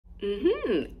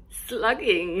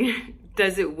Slugging.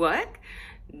 Does it work?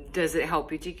 Does it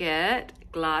help you to get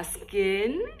glass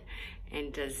skin?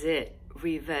 And does it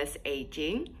reverse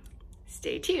aging?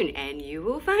 Stay tuned and you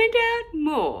will find out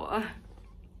more.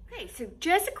 Okay, so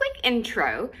just a quick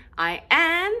intro. I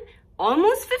am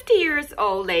almost 50 years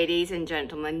old, ladies and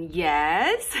gentlemen.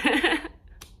 Yes.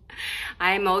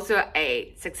 I am also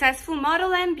a successful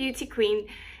model and beauty queen.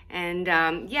 And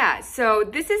yeah, so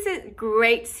this is a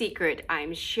great secret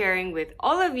I'm sharing with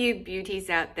all of you beauties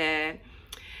out there.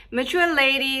 Mature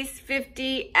ladies,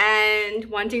 50 and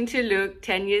wanting to look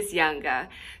 10 years younger.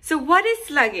 So what is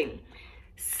slugging?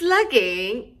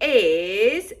 Slugging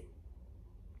is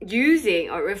using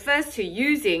or refers to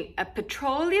using a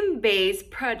petroleum-based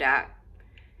product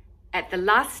at the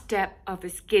last step of a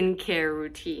skincare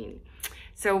routine.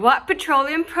 So what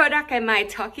petroleum product am I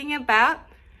talking about?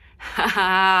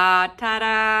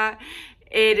 Ta-da!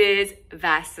 It is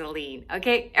Vaseline.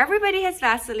 Okay, everybody has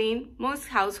Vaseline. Most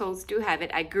households do have it.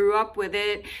 I grew up with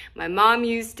it. My mom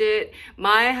used it.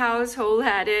 My household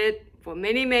had it for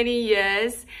many, many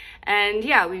years. And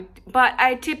yeah, but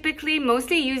I typically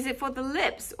mostly use it for the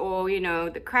lips, or you know,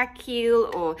 the crack heel,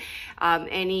 or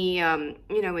any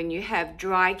you know, when you have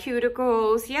dry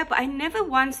cuticles. Yeah, but I never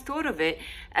once thought of it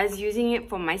as using it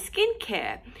for my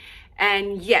skincare.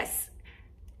 And yes,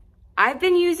 I've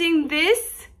been using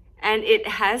this and it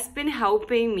has been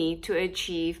helping me to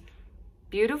achieve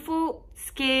beautiful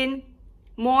skin,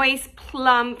 moist,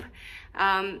 plump.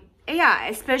 Yeah,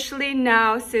 especially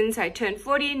now since I turned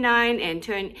 49 and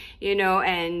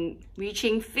and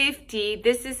reaching 50.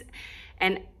 This is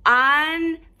an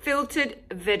unfiltered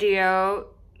video.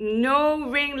 No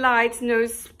ring lights, no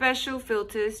special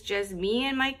filters, just me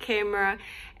and my camera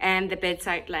and the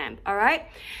bedside lamp. All right.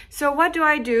 So what do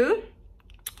I do?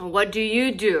 What do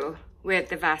you do with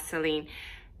the Vaseline?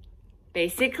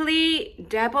 Basically,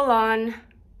 dabble on,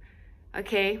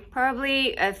 okay,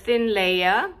 probably a thin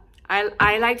layer.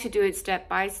 I like to do it step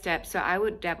by step, so I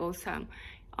would dabble some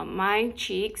on my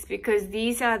cheeks because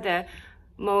these are the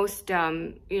most,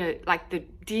 you know, like the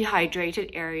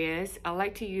dehydrated areas. I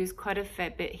like to use quite a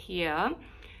fair bit here,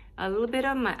 a little bit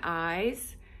on my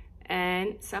eyes,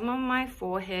 and some on my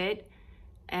forehead,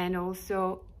 and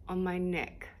also on my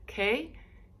neck, okay?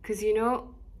 Because you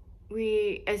know,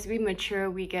 as we mature,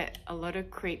 we get a lot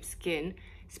of crepe skin,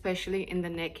 especially in the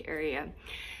neck area.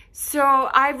 So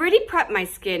I've already prepped my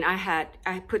skin.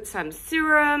 I put some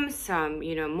serum, some,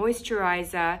 you know,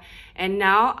 moisturizer, and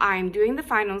now I'm doing the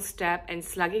final step and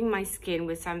slugging my skin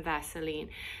with some Vaseline.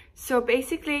 So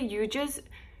basically you just,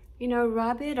 you know,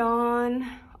 rub it on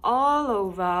all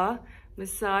over,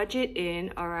 massage it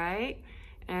in, all right?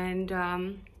 And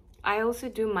I also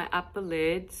do my upper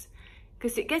lids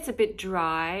because it gets a bit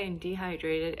dry and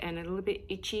dehydrated and a little bit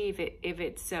itchy if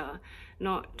it's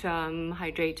not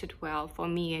hydrated well, for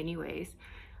me anyways.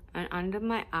 And under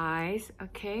my eyes,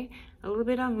 okay, a little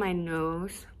bit on my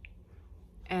nose,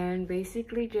 and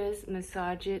basically just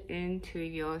massage it into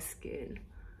your skin,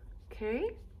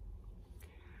 okay?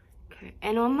 Okay,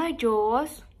 and on my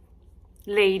jaws,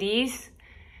 ladies,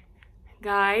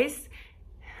 guys,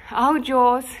 our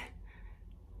jaws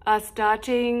are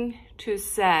starting to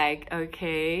sag,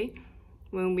 okay,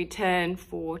 when we turn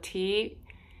 40.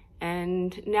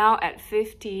 And now at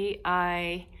 50,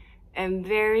 I am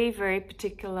very, very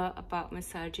particular about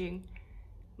massaging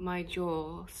my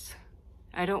jaws.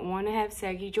 I don't want to have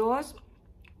saggy jaws.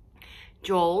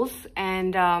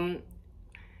 And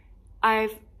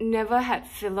I've never had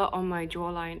filler on my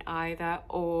jawline either,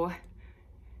 or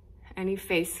any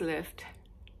facelift.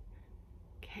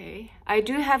 Okay, I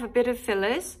do have a bit of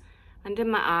fillers under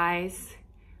my eyes,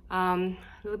 a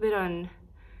little bit on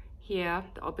here,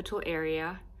 the orbital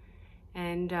area,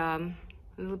 and a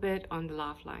little bit on the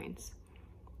laugh lines.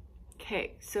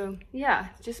 Okay, so yeah,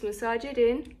 just massage it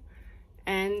in,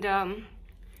 and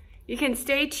you can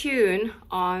stay tuned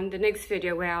on the next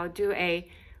video where I'll do a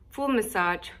full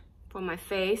massage for my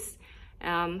face,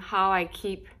 how I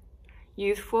keep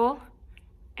youthful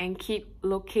and keep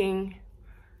looking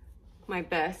my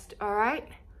best. All right,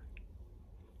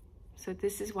 so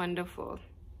this is wonderful.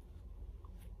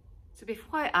 So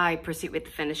before I proceed with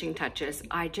the finishing touches,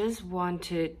 I just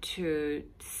wanted to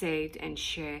say and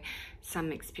share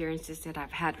some experiences that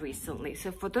I've had recently.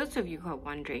 So for those of you who are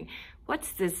wondering,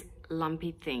 what's this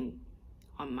lumpy thing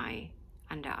on my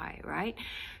under eye, right?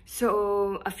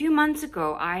 So a few months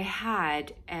ago, I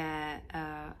had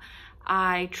a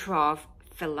eye trough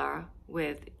filler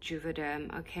with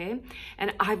Juvederm, okay?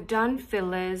 And I've done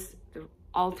fillers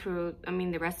all through,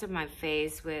 the rest of my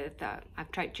face with,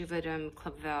 I've tried Juvederm,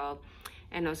 Clavel,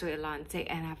 and also Elance,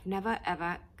 and I've never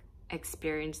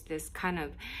experienced this kind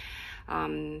of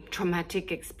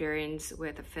traumatic experience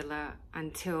with a filler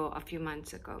until a few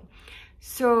months ago.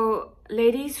 So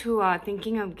ladies who are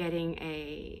thinking of getting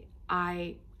a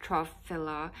eye trough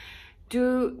filler,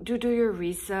 do your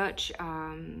research.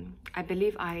 I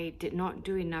believe I did not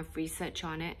do enough research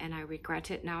on it, and I regret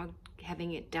it now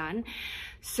having it done.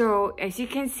 So as you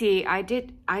can see, I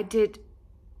did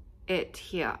it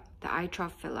here, the eye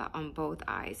trough filler on both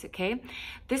eyes. Okay,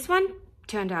 this one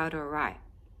turned out all right,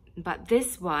 but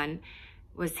this one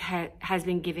has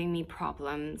been giving me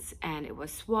problems, and it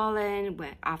was swollen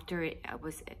after it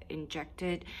was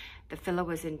injected. The filler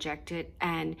was injected,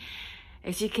 and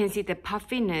as you can see, the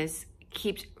puffiness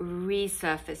keeps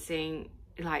resurfacing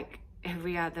like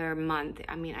every other month.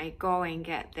 I mean, I go and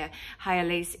get the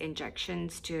hyalase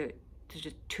injections to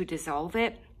dissolve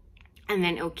it, and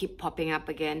then it'll keep popping up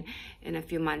again in a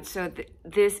few months. So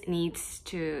this needs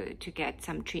to get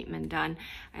some treatment done,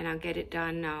 and I'll get it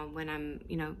done when I'm,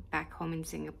 you know, back home in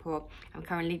Singapore. I'm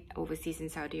currently overseas in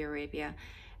Saudi Arabia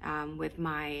with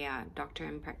my doctor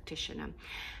and practitioner.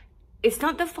 It's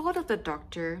not the fault of the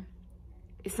doctor.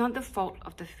 It's not the fault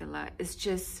of the filler. It's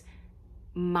just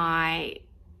my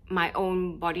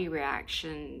own body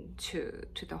reaction to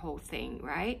the whole thing,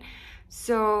 right?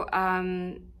 So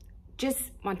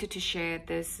just wanted to share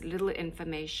this little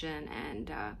information,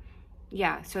 and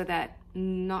yeah, so that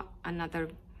not another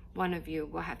one of you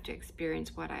will have to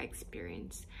experience what I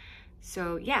experienced.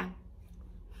 So yeah.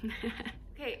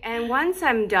 Okay, and once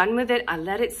I'm done with it, I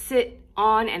let it sit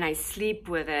on and I sleep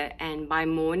with it, and by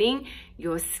morning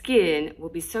your skin will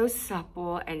be so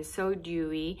supple and so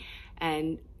dewy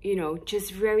and, you know,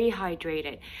 just very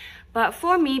hydrated. But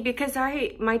for me, because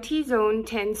my T-zone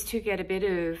tends to get a bit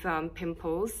of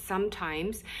pimples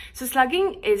sometimes, so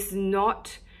slugging is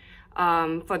not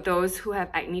for those who have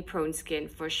acne prone skin,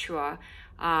 for sure.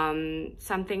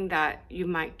 Something that you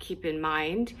might keep in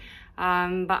mind.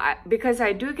 Because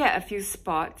I do get a few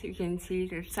spots, you can see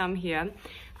there's some here,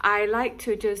 I like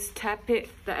to just tap it,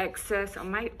 the excess,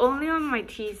 only on my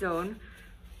T-zone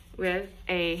with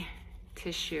a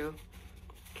tissue,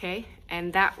 okay?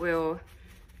 And that will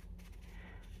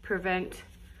prevent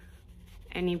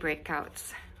any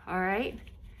breakouts, all right?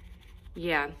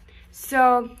 Yeah,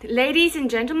 so ladies and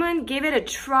gentlemen, give it a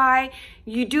try.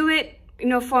 You do it, you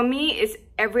know, for me, it's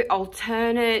every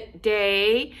alternate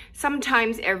day,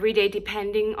 sometimes every day,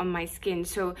 depending on my skin.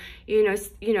 So, you know,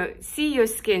 see your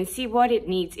skin, see what it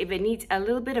needs. If it needs a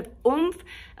little bit of oomph,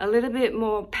 a little bit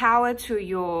more power to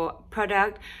your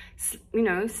product, you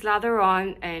know, slather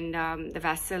on and the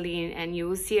Vaseline, and you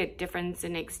will see a difference the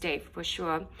next day for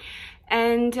sure.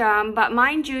 And but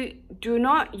mind you,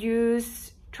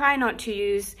 try not to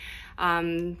use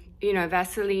you know,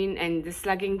 Vaseline and the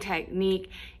slugging technique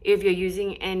if you're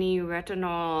using any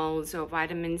retinols or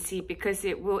vitamin C, because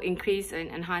it will increase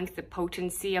and enhance the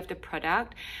potency of the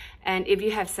product. And if you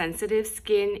have sensitive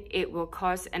skin, it will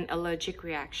cause an allergic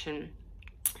reaction.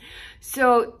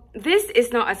 So this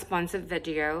is not a sponsored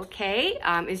video, okay?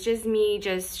 It's just me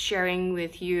sharing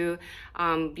with you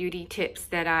beauty tips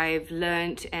that I've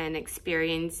learned and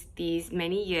experienced these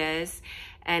many years.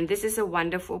 And this is a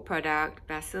wonderful product,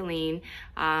 Vaseline,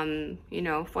 you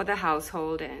know, for the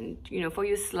household, and, you know, for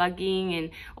your slugging, and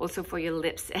also for your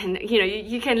lips. And, you know,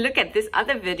 you can look at this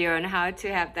other video on how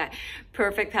to have that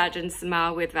perfect pageant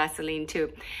smile with Vaseline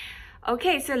too.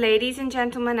 Okay, so ladies and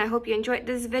gentlemen, I hope you enjoyed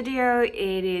this video.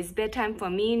 It is bedtime for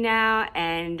me now,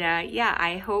 and yeah,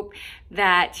 I hope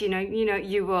that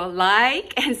you will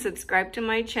like and subscribe to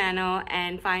my channel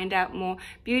and find out more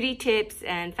beauty tips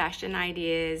and fashion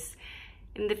ideas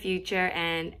in the future,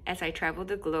 and as I travel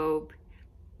the globe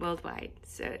worldwide.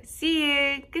 So see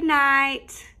you. Good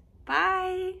night.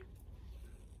 Bye.